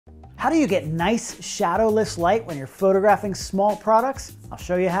How do you get nice shadowless light when you're photographing small products? I'll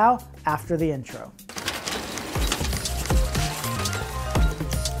show you how after the intro.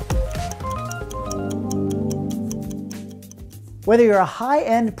 Whether you're a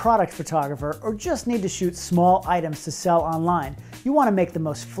high-end product photographer or just need to shoot small items to sell online, you want to make the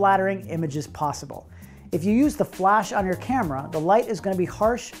most flattering images possible. If you use the flash on your camera, the light is going to be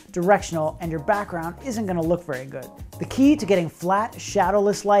harsh, directional, and your background isn't going to look very good. The key to getting flat,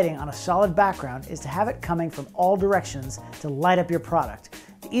 shadowless lighting on a solid background is to have it coming from all directions to light up your product.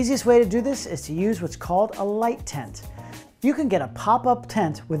 The easiest way to do this is to use what's called a light tent. You can get a pop-up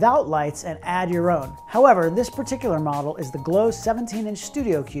tent without lights and add your own. However, this particular model is the Glow 17-inch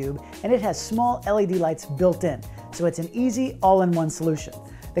Studio Cube, and it has small LED lights built in, so it's an easy all-in-one solution.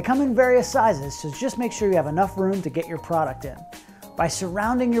 They come in various sizes, so just make sure you have enough room to get your product in. By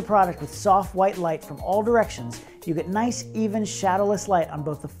surrounding your product with soft white light from all directions, you get nice, even, shadowless light on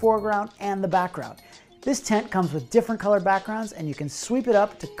both the foreground and the background. This tent comes with different color backgrounds, and you can sweep it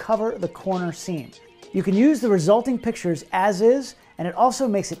up to cover the corner seam. You can use the resulting pictures as is, and it also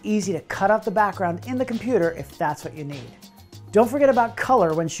makes it easy to cut out the background in the computer if that's what you need. Don't forget about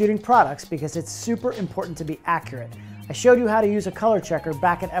color when shooting products because it's super important to be accurate. I showed you how to use a color checker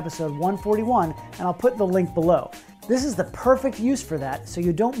back in episode 141, and I'll put the link below. This is the perfect use for that, so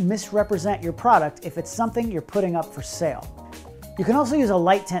you don't misrepresent your product if it's something you're putting up for sale. You can also use a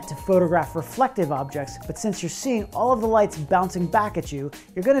light tent to photograph reflective objects, but since you're seeing all of the lights bouncing back at you,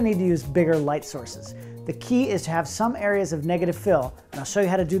 you're going to need to use bigger light sources. The key is to have some areas of negative fill, and I'll show you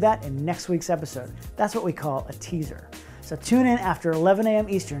how to do that in next week's episode. That's what we call a teaser. So tune in after 11 a.m.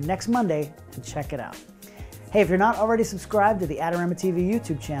 Eastern next Monday and check it out. Hey, if you're not already subscribed to the Adorama TV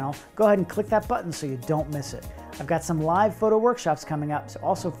YouTube channel, go ahead and click that button so you don't miss it. I've got some live photo workshops coming up, so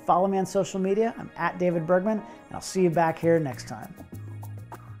also follow me on social media. I'm at David Bergman, and I'll see you back here next time.